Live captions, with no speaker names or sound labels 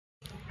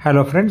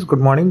Hello friends,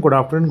 good morning, good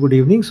afternoon, good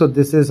evening. So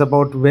this is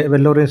about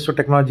Vellore Institute of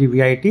Technology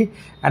Viteee,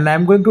 and I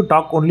am going to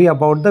talk only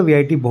about the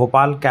Viteee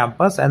Bhopal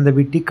campus and the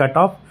Viteee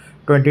cutoff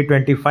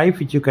 2025,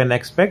 which you can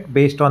expect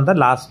based on the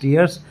last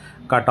year's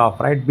cutoff.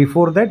 Right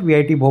before that,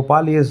 Viteee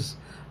Bhopal is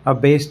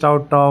based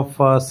out of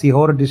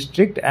Sihor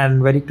district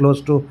and very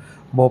close to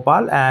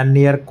Bhopal and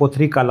near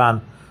Kothri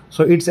Kalan.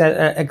 So it's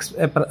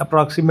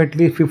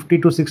approximately 50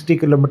 to 60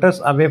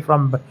 kilometers away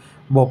from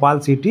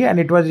Bhopal city, and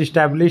it was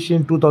established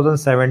in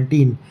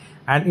 2017,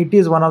 and it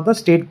is one of the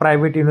state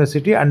private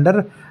university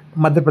under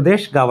Madhya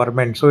Pradesh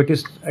government. So it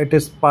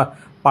is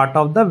part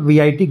of the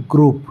Viteee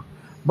group,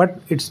 but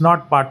it's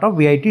not part of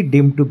Viteee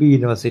deemed to be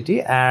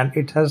university, and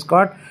it has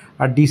got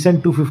a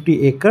decent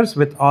 250 acres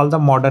with all the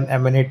modern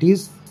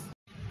amenities,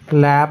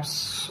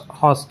 labs,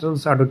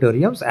 hostels,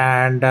 auditoriums,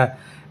 and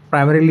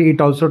primarily it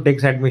also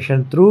takes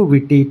admission through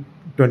Viteee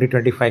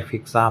 2025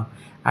 exam,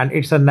 and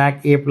it's a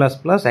NAC A++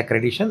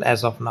 accreditation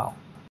as of now.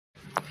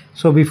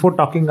 So before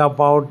talking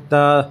about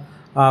the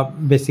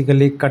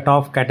basically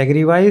cutoff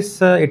category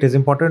wise, it is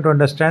important to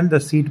understand the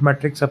seat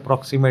matrix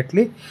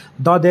approximately,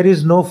 though there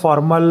is no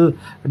formal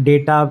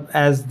data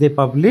as they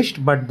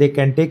published, but they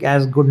can take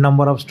as good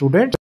number of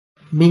students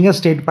being a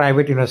state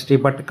private university.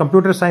 But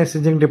computer science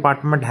engineering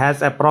department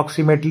has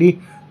approximately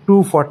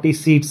 240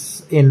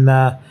 seats in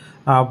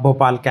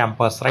Bhopal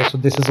campus, right? So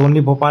this is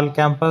only Bhopal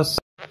campus.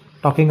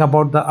 Talking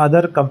about the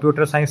other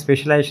computer science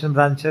specialization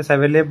branches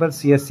available,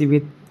 CSC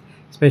with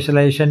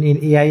specialization in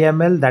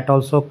AIML, that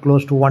also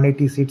close to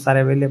 180 seats are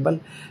available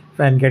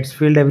and gets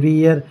filled every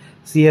year.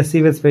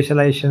 CSC with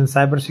specialization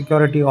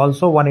cybersecurity,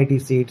 also 180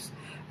 seats,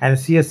 and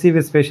CSC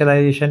with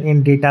specialization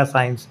in data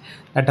science,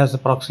 that has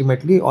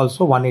approximately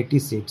also 180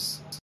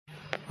 seats.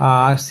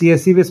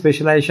 CSC with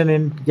specialization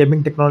in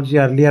gaming technology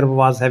earlier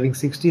was having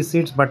 60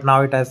 seats, but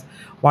now it has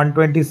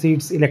 120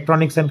 seats.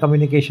 Electronics and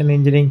communication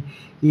engineering,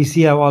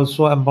 EC, have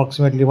also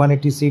approximately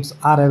 180 seats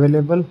are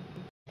available.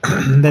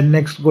 Then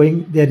next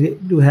going there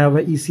you have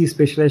a EC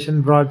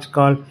specialization branch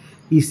called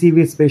EC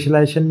with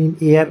specialization in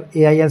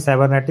AI and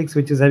cybernetics,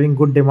 which is having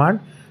good demand.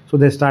 So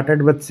they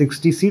started with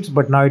 60 seats,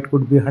 but now it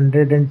could be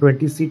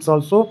 120 seats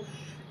also.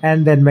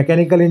 And then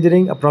mechanical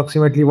engineering,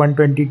 approximately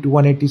 120 to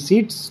 180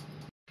 seats.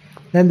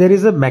 Then there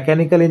is a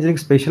mechanical engineering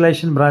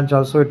specialization branch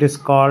also. It is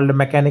called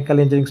mechanical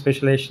engineering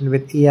specialization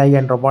with AI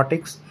and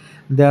robotics.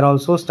 They are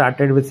also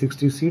started with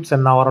 60 seats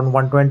and now around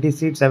 120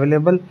 seats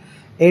available.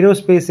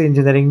 Aerospace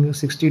engineering,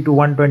 60 to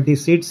 120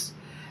 seats,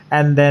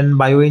 and then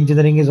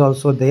bioengineering is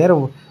also there,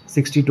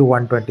 60 to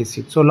 120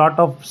 seats. So a lot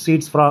of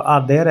seats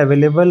are there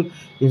available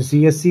in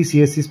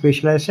CSC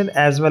specialization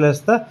as well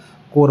as the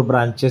core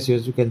branches,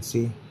 as you can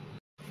see.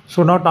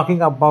 So now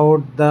talking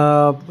about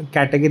the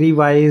category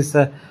wise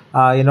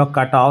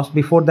cutoffs.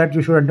 Before that,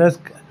 you should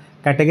understand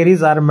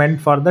categories are meant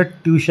for the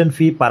tuition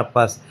fee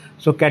purpose.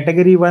 So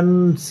category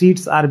 1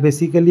 seats are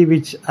basically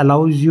which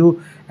allows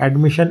you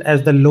admission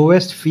as the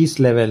lowest fees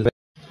level,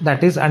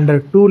 that is under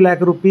 2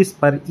 lakh rupees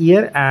per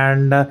year,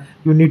 and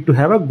you need to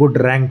have a good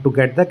rank to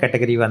get the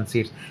category 1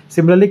 seats.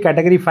 Similarly,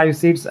 category 5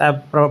 seats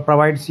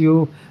provides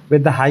you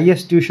with the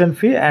highest tuition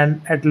fee,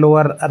 and at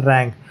lower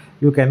rank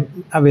you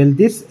can avail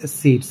these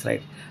seats,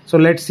 right? So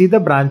let's see the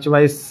branch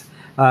wise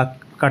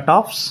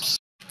cutoffs.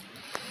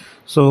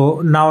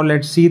 So now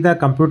let's see the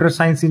computer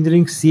science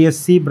engineering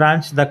CSC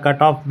branch. The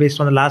cutoff based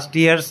on the last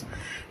year's,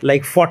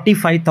 like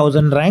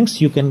 45,000 ranks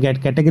you can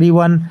get category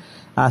 1,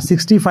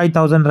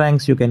 65,000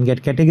 ranks you can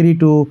get category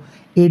 2,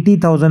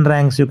 80,000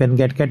 ranks you can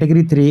get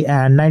category 3,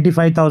 and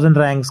 95,000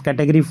 ranks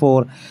category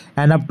 4,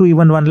 and up to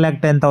even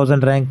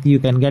 110,000 rank you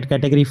can get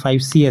category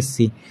 5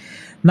 CSC.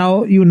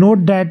 Now you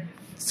note that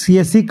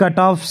CSC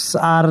cutoffs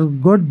are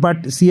good,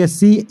 but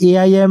CSC,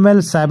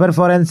 AIML, cyber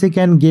forensic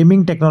and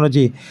gaming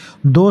technology,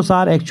 those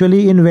are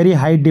actually in very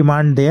high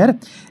demand there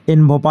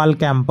in Bhopal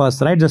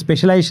campus, right? The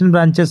specialization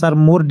branches are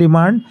more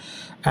demand,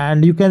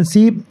 and you can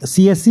see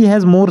CSC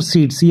has more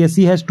seats.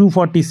 CSC has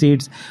 240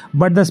 seats,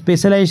 but the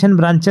specialization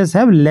branches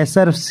have less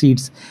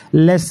seats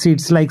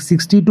like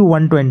 60 to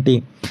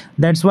 120.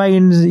 That's why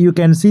you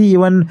can see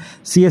even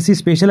CSC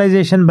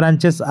specialization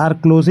branches are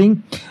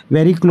closing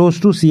very close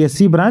to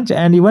CSC branch,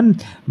 and even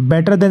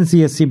better than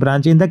CSC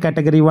branch in the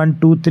category 1,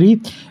 2,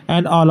 3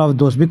 and all of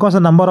those, because the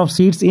number of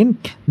seats in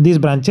these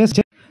branches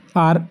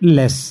are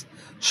less.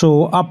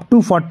 So up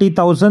to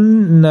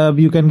 40,000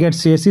 you can get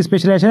CSC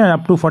specialization, and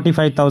up to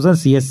 45,000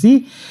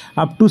 CSC,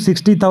 up to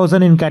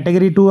 60,000 in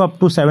category 2, up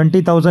to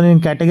 70,000 in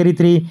category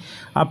 3,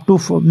 up to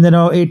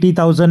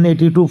 80,000,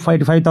 80 to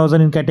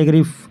 45,000 in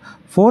category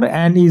 4,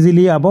 and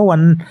easily above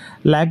 1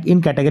 lakh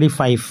in category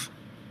 5.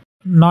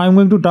 Now I'm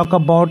going to talk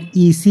about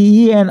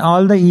ECE and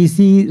all the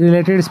ECE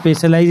related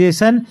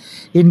specialization.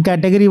 In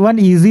category 1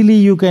 easily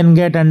you can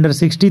get under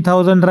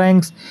 60,000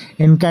 ranks,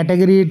 in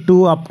category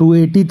 2 up to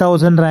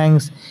 80,000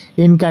 ranks,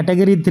 in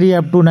category 3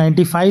 up to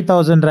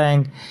 95,000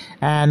 rank,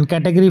 and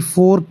category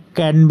 4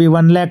 can be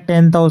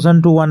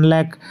 1,10,000 to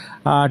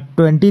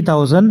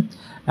 1,20,000,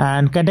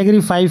 and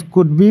category 5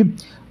 could be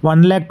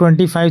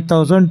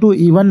 1,25,000 to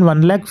even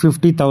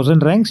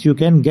 1,50,000 ranks you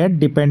can get,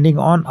 depending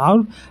on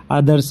how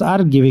others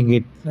are giving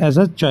it as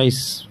a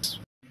choice.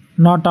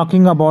 Now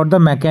talking about the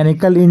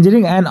mechanical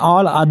engineering and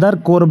all other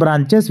core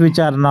branches which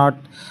are not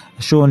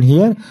shown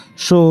here.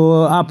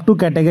 So up to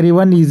category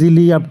 1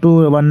 easily up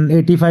to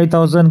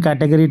 185,000,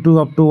 category 2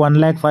 up to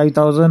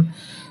 1,05,000,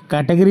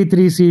 category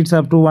 3 seats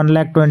up to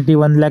 1,20,000,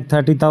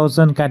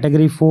 1,30,000,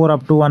 category 4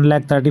 up to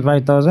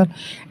 1,35,000,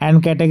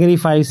 and category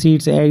 5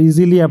 seats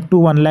easily up to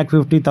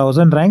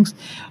 1,50,000 ranks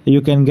you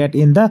can get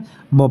in the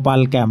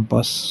Bhopal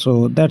campus.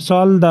 So that's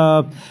all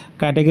the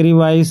category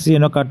wise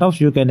cutoffs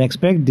you can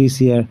expect this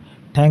year.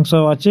 Thanks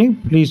for watching.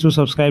 Please do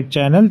subscribe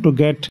channel to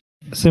get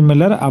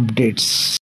similar updates.